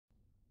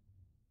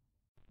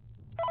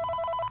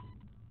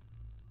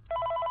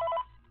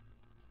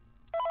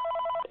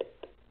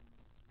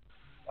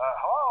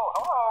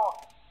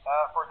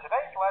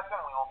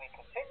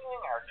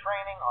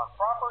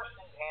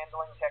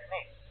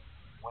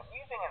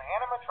an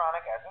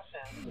animatronic as a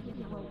suit,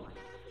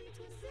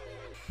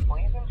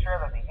 please ensure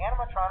that the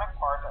animatronic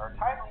parts are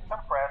tightly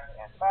compressed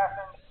and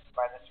fastened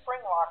by the spring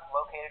locks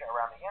located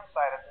around the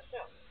inside of the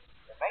suit.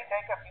 It may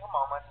take a few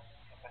moments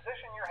to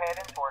position your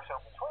head and torso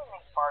between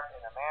these parts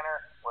in a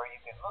manner where you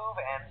can move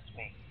and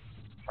speak.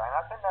 Try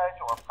not to nudge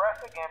or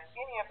press against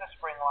any of the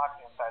spring locks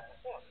inside the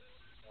suit.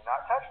 Do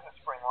not touch the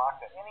spring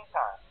locks at any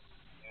time.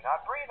 Do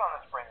not breathe on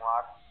the spring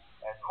locks,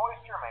 as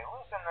moisture may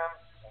loosen them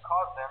and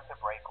cause them to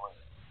break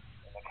loose.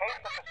 In the case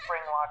that the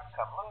spring locks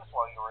come loose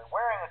while you are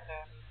wearing a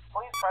suit,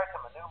 please try to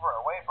maneuver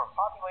away from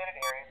populated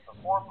areas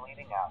before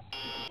bleeding out.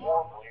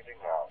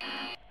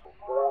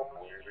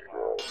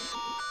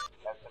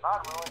 As to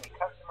not ruin the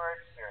customer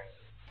experience.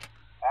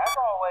 As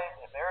always,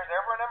 if there is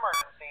ever an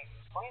emergency,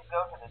 please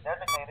go to the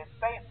designated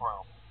safe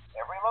room.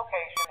 Every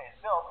location is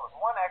built with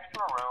one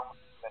extra room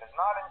that is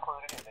not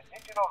included in the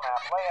digital map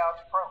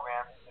layouts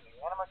programmed into the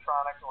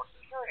animatronics or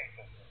security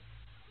system.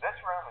 This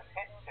room is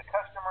hidden to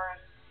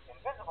customers,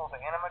 invisible to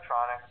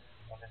animatronics,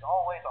 and is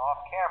always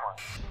off camera.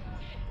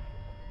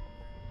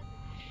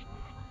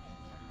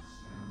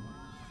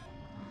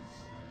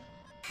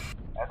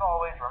 As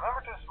always,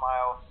 remember to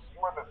smile.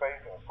 You are the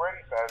face of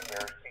Freddy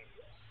Fazbear's Chica.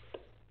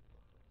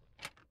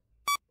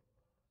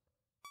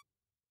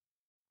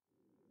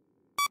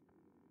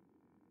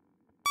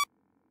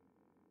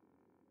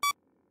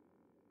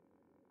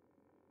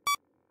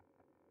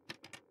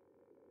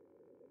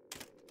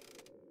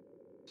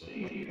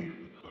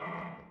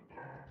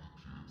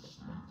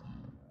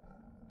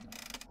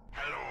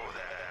 Hello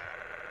there.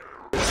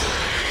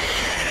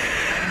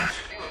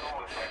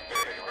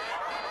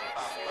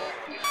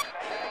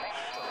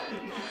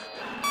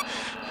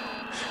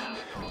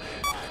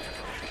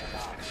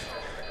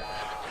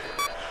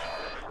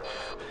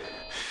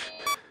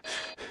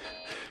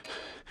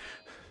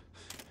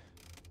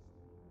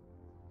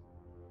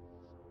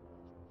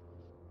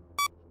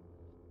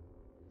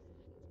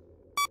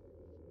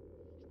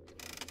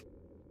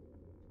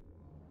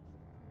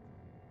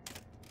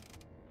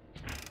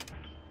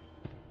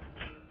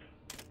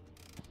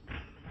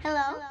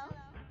 Hello?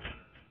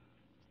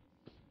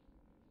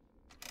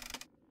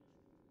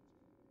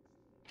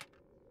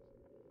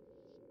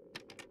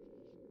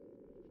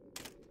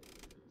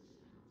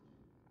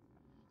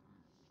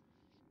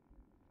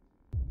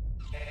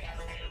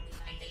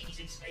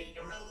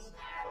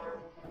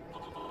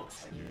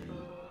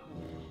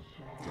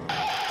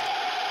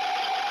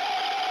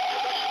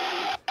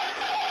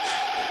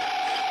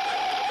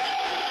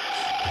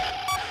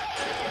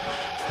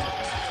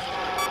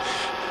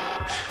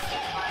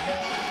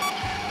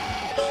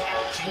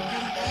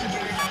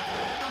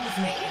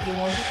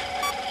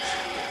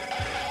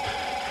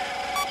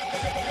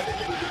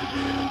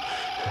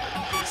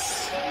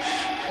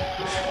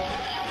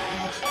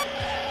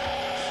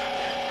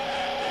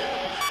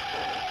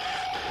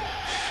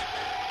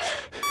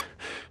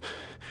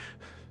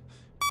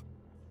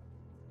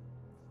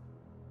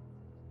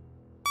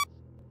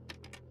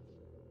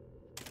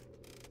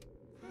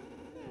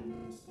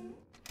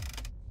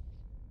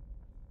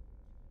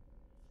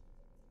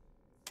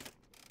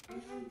 I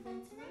have fun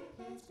tonight,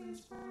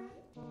 Fazbear's Fun.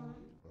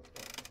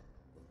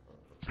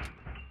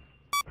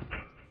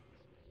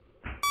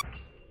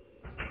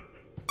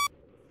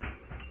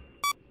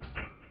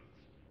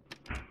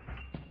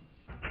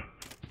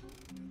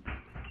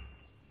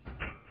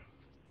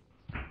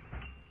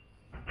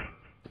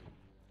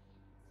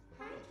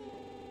 Hi,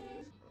 kids.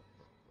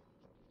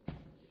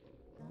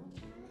 Don't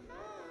try to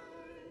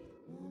hide.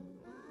 We'll find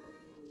you.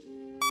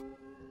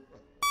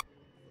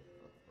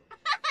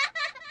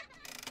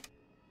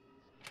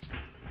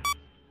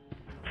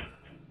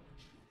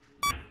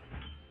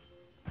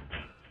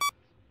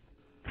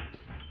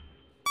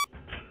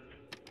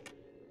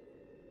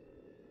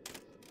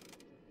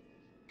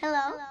 Hello?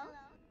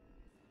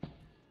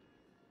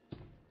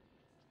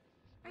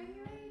 Are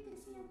you ready to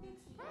see a big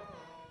surprise?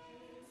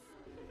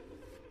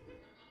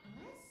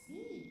 Let's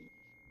see.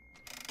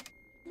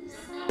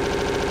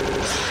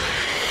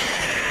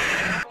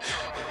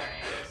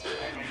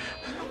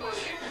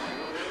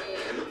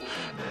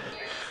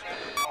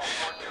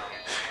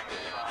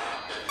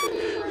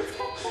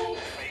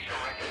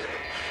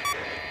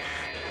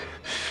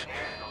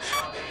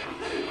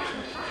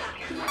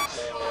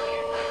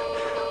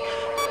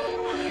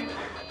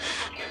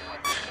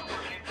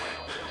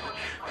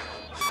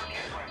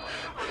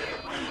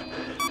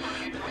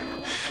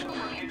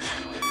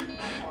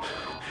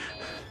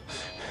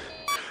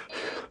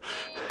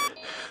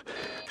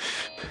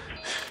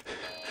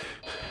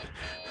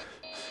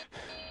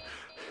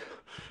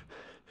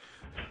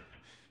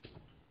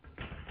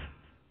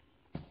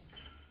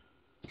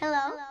 Hello?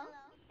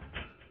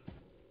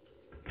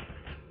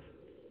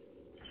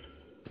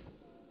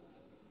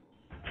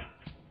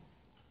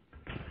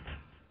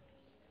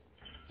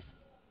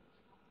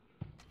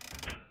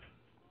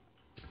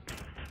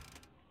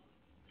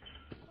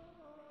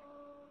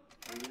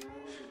 Are you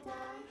ready to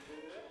die,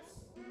 kids?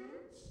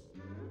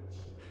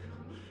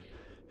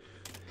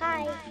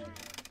 Hi.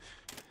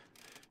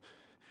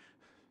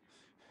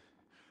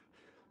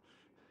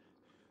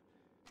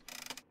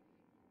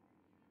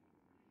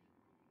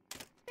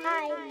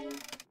 Hi.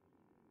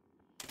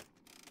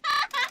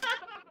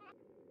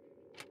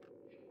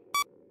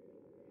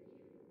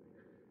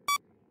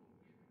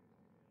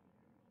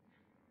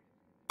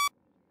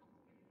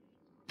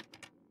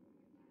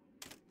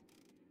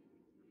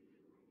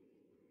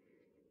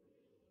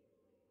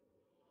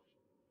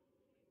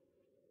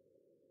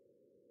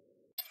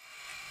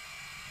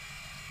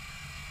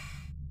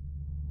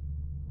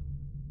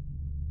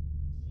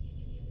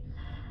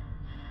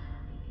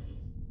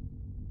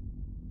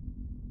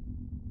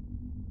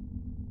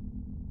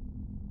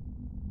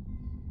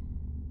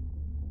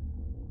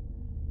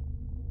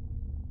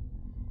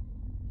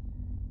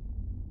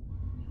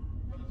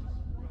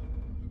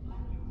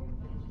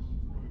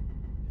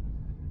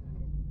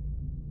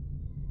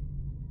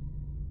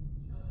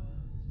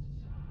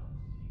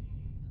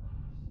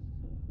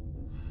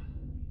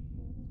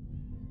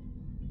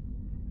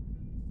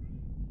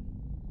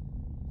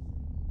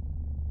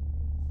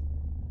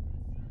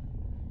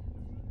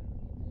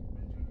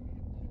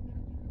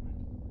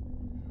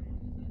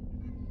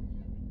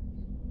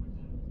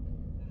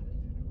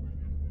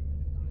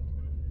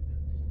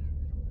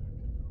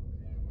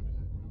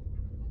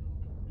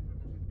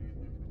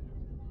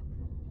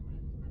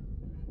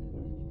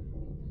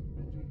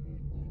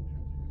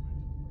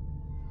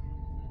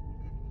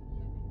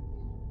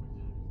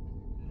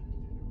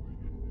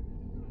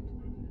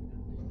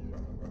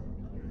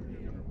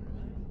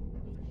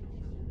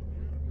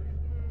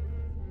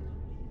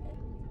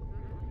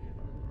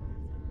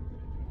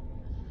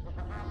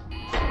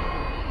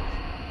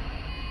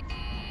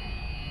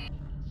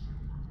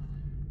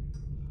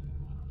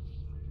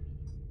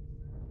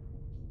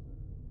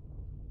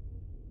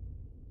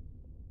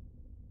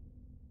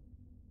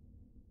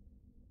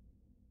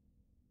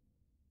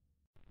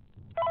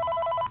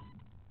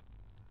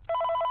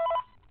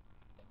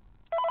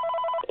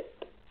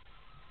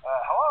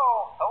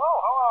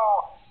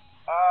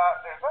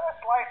 There's been a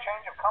slight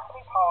change of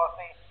company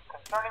policy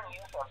concerning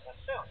use of the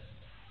suit.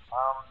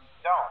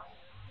 Don't.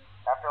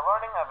 After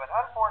learning of an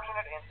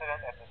unfortunate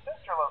incident at the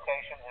sister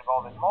location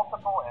involving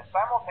multiple and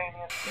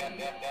simultaneous spring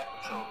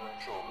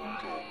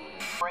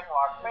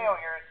lock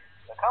failures,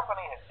 the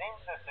company has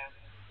deemed the suit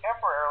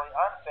temporarily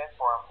unfit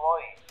for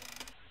employees.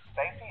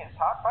 Safety is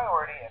top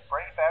priority at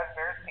Freddy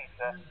Fazbear's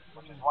Pizza,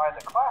 which is why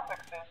the classic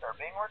suits are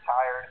being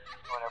retired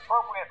to an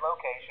appropriate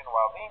location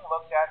while being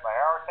looked at by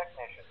our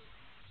technicians.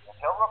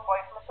 Until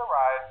replacements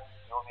arrive,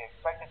 you will be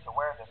expected to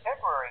wear the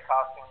temporary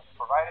costumes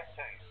provided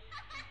to you.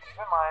 Keep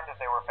in mind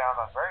that they were found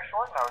on very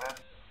short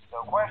notice,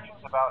 so questions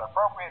about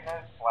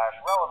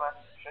appropriateness/relevance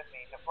should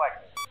be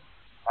deflected.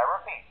 I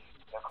repeat,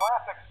 the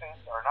classic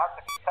suits are not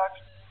to be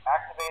touched,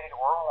 activated,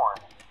 or worn.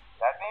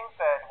 That being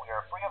said, we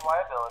are free of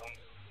liability.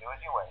 Do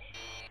as you wish.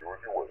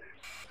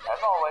 As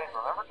always,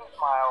 remember to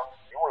smile.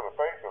 You are the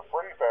face of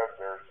Freddy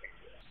Fazbear's Pizza.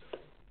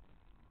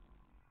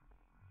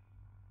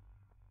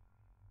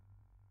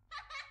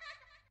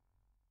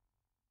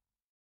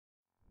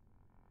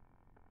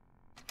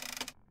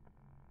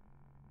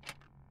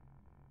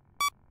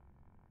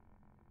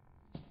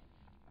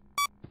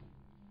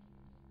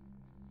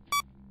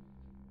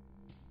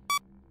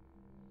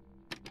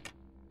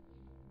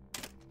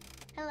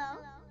 Hello?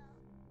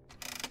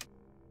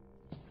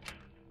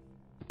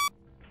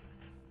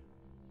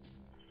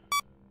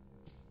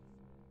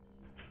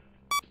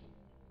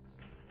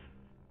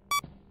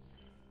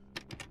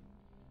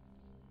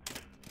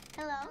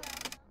 Hello?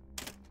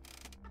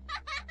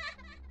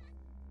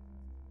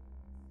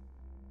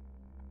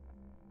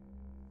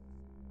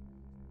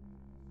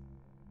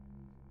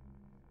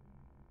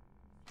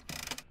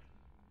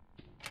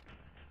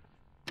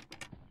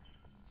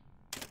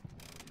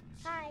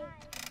 Hi.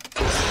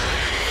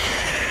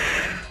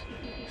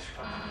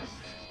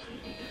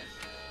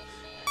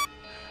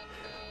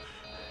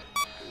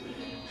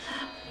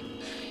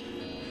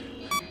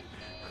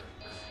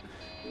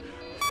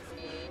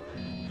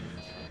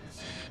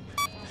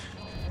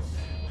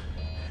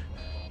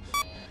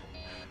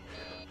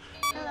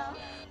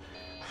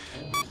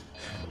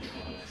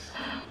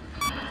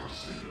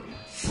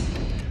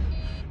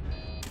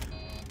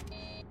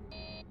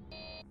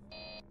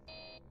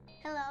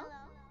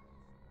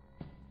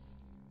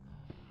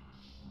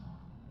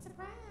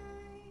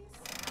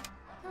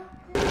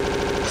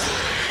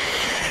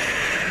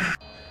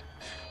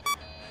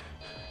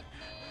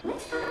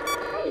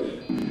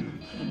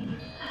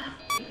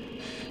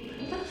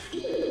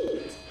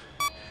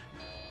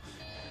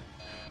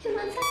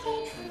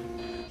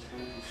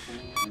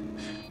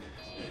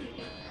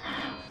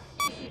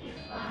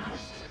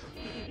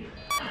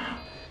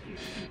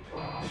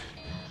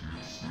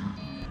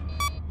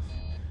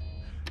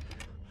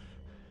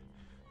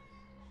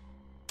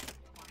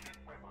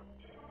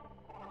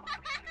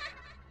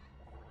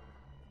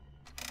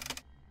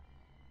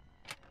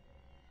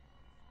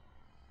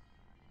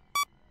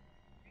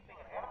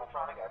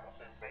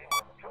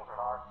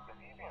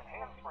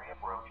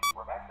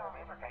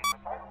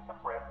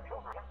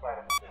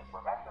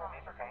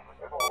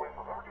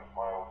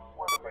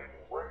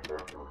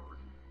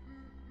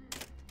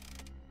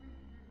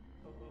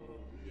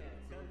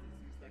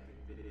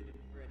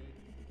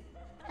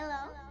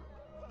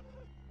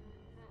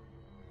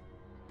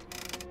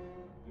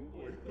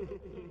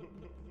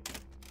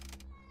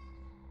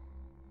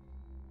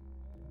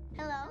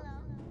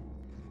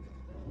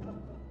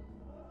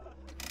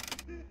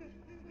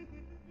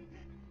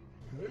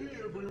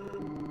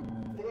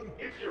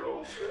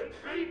 Red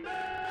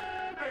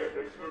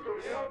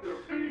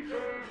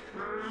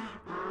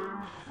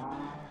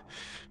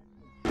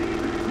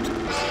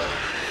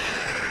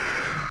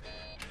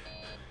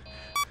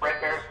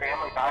Bear's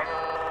Family Diner.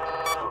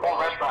 Old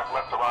restaurant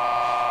left to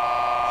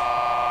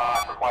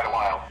rot for quite a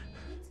while.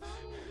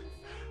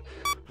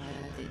 Why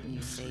didn't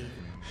you save me?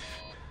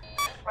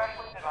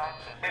 Especially designed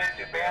to fit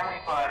to family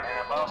fun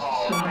and above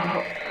all.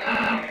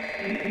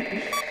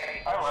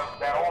 I love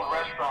that old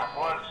restaurant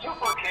was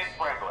super kid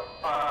friendly.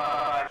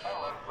 I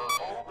love the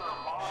older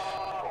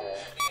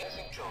models.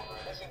 Missing children,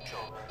 missing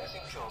children,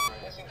 missing children,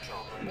 missing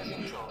children,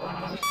 missing children,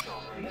 missing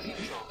children, missing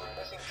children,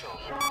 missing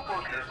children. Super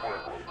kid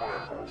friendly.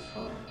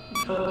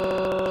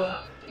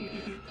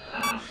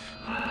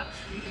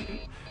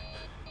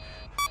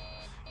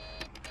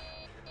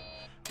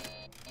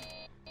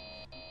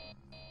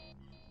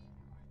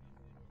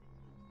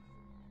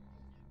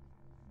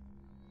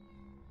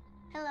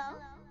 Hello?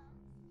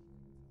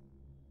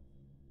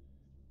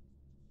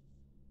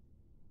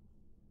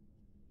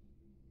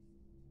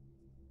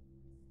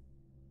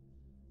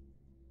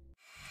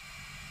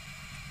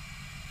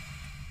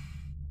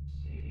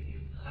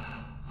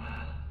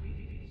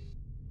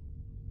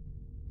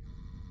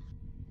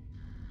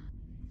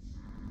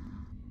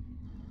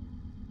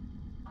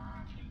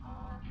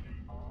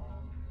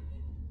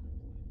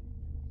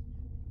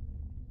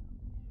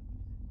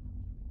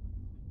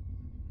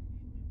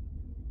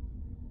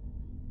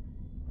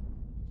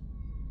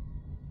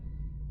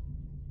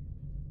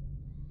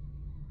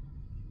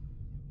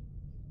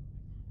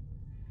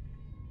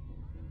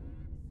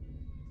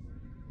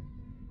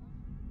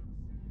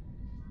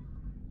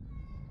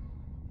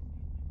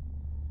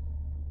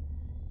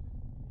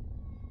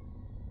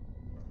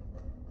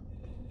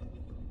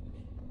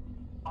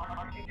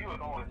 Foxy, you was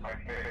always my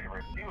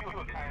favorite. You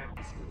was kind of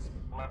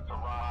left to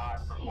rot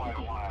for quite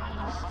a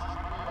while.